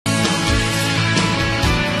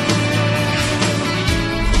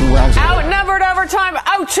overtime.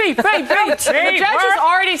 Ouchie, baby. The judge is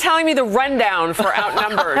already telling me the rundown for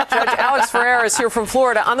Outnumbered. Judge Alex Ferrer is here from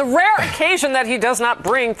Florida on the rare occasion that he does not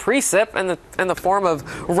bring precip in the form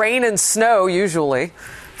of rain and snow, usually.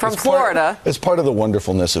 From Florida. It's part of the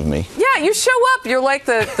wonderfulness of me. Yeah, you show up. You're like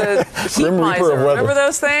the heat miser. Remember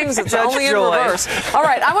those things? It's only in reverse. All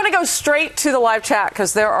right, I want to go straight to the live chat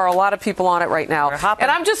because there are a lot of people on it right now. And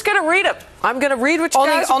I'm just going to read them. I'm going to read what you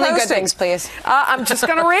guys are posting. Only good things, please. I'm just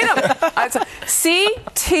going to read them.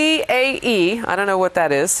 CTAE, I don't know what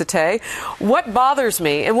that is, Cite. What bothers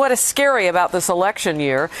me and what is scary about this election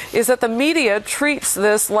year is that the media treats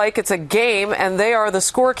this like it's a game and they are the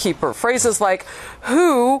scorekeeper. Phrases like,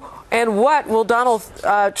 who and what will Donald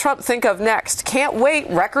Trump think of next? Can't wait.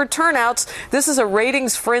 Record turnouts. This is a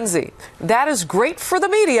ratings frenzy. That is great for the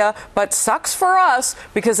media, but sucks for us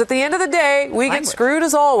because at the end of the day, we get screwed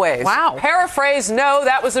as always. Wow. Paraphrase, no,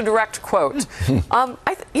 that was a direct quote. You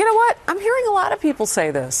know what? I'm hearing a lot of people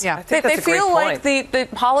say this. Yeah, they feel like the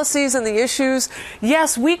policies and the issues,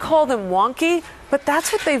 yes, we call them wonky, but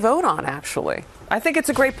that's what they vote on, actually. I think it's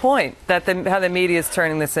a great point that how the media is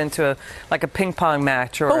turning this into a ping pong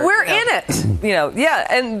match. But we're in it. Yeah,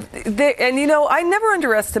 and I never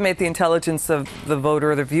underestimate the intelligence of the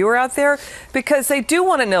voter or the viewer out there because they do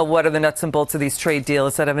want to know what are the nuts and bolts of these trade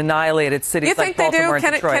deals that have annihilated cities like Baltimore and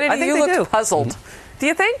Detroit. Kennedy, I think you they look puzzled. Do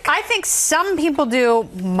you think? I think some people do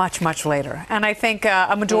much, much later. And I think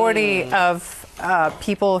a majority of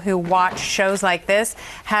people who watch shows like this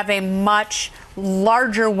have a much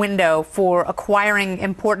larger window for acquiring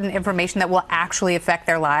important information that will actually affect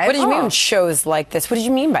their lives. What do you mean shows like this? What did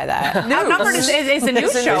you mean by that? Outnumbered is a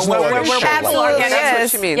news show where people are getting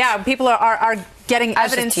That's what she means. Yeah, people are getting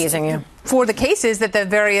evidence teasing you. for the cases that the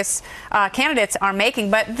various candidates are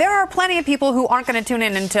making. But there are plenty of people who aren't going to tune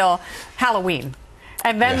in until Halloween.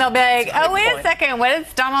 And then they'll be like, oh, wait a second, what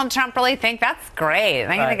does Donald Trump really think? That's great.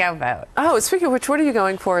 I'm going to go vote. Oh, speaking of which, what are you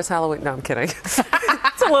going for as Halloween? No, I'm kidding. It's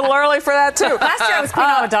a little early for that, too. Last year I was Queen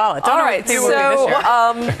Amidala. All right,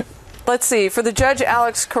 so let's see. For the judge,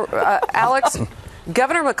 Alex,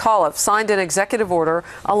 Governor McAuliffe signed an executive order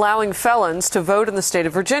allowing felons to vote in the state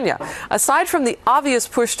of Virginia. Aside from the obvious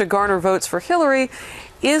push to garner votes for Hillary,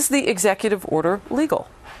 is the executive order legal?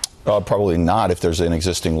 Probably not if there's an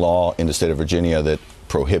existing law in the state of Virginia that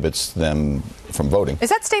prohibits them from voting. Is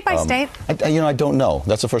that state by state? I don't know.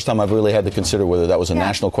 That's the first time I've really had to consider whether that was a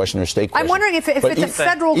national question or a state question. I'm wondering if it's a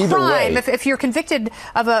federal crime, if you're convicted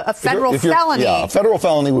of a federal felony. Yeah, a federal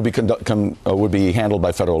felony would be handled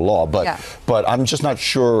by federal law, but I'm just not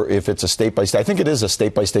sure if it's a state by state. I think it is a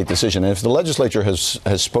state by state decision, and if the legislature has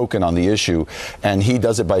spoken on the issue and he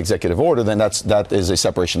does it by executive order, then that is a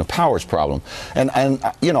separation of powers problem. And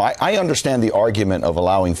I understand the argument of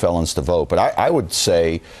allowing felons to vote, but I would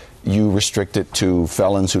say you restrict it to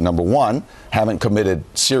felons who, number one, haven't committed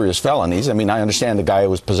serious felonies. I mean, I understand the guy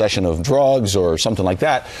who was possession of drugs or something like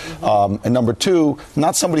that. And number two,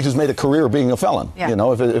 not somebody who's made a career of being a felon. Yeah. You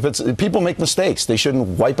know, if people make mistakes, they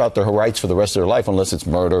shouldn't wipe out their rights for the rest of their life unless it's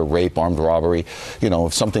murder, rape, armed robbery,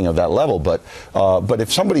 something of that level. But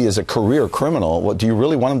if somebody is a career criminal, do you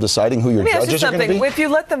really want them deciding who your judges are going to be? If you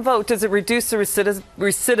let them vote, does it reduce the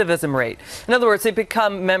recidivism rate? In other words, they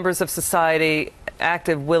become members of society,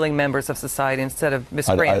 active, willing members of society instead of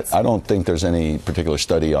miscreants. I don't think there's any particular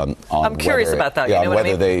study on I'm curious about that. Yeah,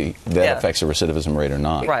 whether that affects the recidivism rate or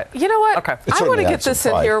not. Right. You know what? Okay. I want to get this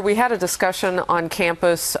in here. We had a discussion on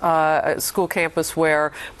campus, school campus,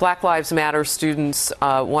 where Black Lives Matter students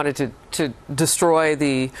wanted to destroy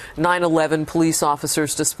the 9/11 police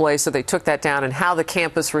officers display, so they took that down, and how the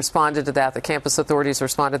campus responded to that, the campus authorities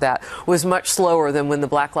responded to that, was much slower than when the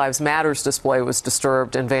Black Lives Matters display was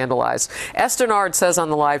disturbed and vandalized. Estenard says on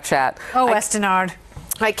the live chat, Estenard.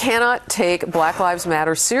 I cannot take Black Lives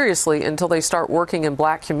Matter seriously until they start working in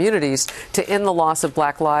black communities to end the loss of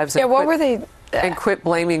black lives. Yeah, what were they? And quit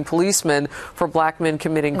blaming policemen for black men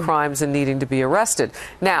committing crimes and needing to be arrested.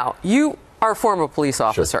 Now, you are a former police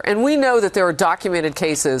officer, and we know that there are documented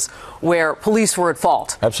cases where police were at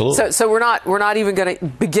fault. Absolutely. So we're not even going to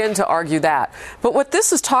begin to argue that. But what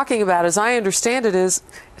this is talking about, as I understand it, is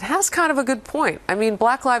it has kind of a good point. I mean,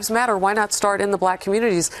 Black Lives Matter. Why not start in the black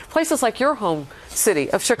communities? Places like your home city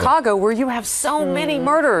of Chicago, where you have so many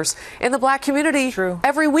murders in the black community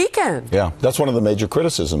every weekend. Yeah, that's one of the major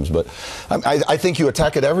criticisms. But I think you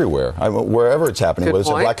attack it everywhere, wherever it's happening, whether it's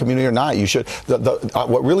a black community or not. You should.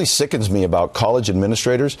 What really sickens me about college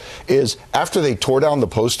administrators is after they tore down the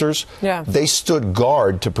posters, they stood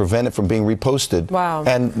guard to prevent it from being reposted. Wow.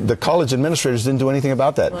 And the college administrators didn't do anything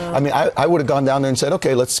about that. Wow. I mean, I would have gone down there and said,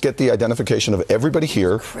 okay, let's let's get the identification of everybody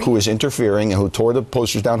here who is interfering and who tore the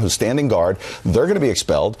posters down, who's standing guard. They're going to be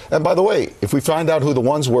expelled. And by the way, if we find out who the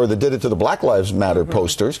ones were that did it to the Black Lives Matter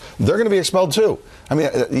posters, they're going to be expelled too. I mean,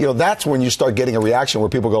 that's when you start getting a reaction where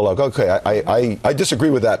people go like, okay, I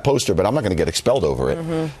disagree with that poster, but I'm not going to get expelled over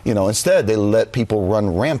it. Instead, they let people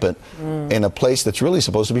run rampant in a place that's really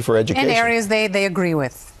supposed to be for education. In areas they agree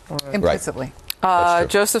with implicitly.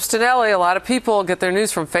 Joseph Stinelli, a lot of people get their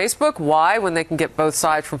news from Facebook. Why? When they can get both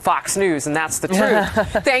sides from Fox News, and that's the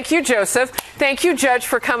truth. Thank you, Joseph. Thank you, Judge,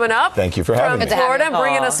 for coming up. Thank you for having me. From Florida and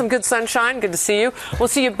bringing us some good sunshine. Good to see you. We'll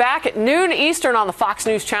see you back at noon Eastern on the Fox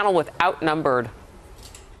News channel with Outnumbered.